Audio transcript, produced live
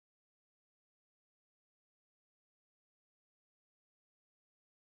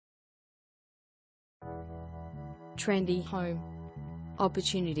Trendy home.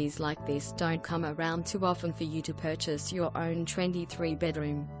 Opportunities like this don't come around too often for you to purchase your own trendy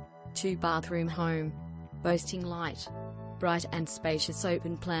 3-bedroom, 2-bathroom home, boasting light, bright and spacious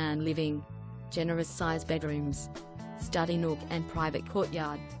open-plan living, generous size bedrooms, study nook and private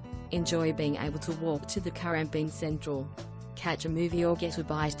courtyard. Enjoy being able to walk to the Currambine Central, catch a movie or get a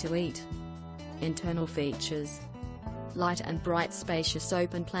bite to eat. Internal features: light and bright spacious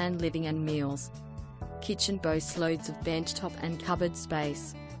open-plan living and meals. Kitchen boasts loads of bench top and cupboard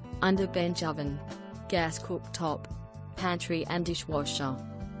space, under-bench oven, gas cooktop, pantry and dishwasher.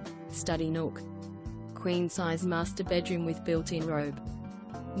 Study nook. Queen-size master bedroom with built-in robe.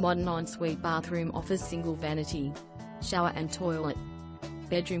 Modern ensuite bathroom offers single vanity, shower and toilet.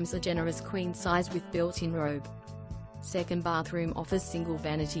 Bedrooms are generous queen-size with built-in robe. Second bathroom offers single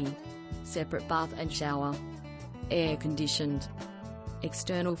vanity, separate bath and shower. Air-conditioned.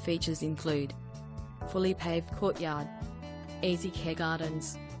 External features include fully paved courtyard, easy care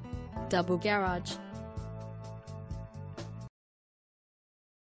gardens, double garage,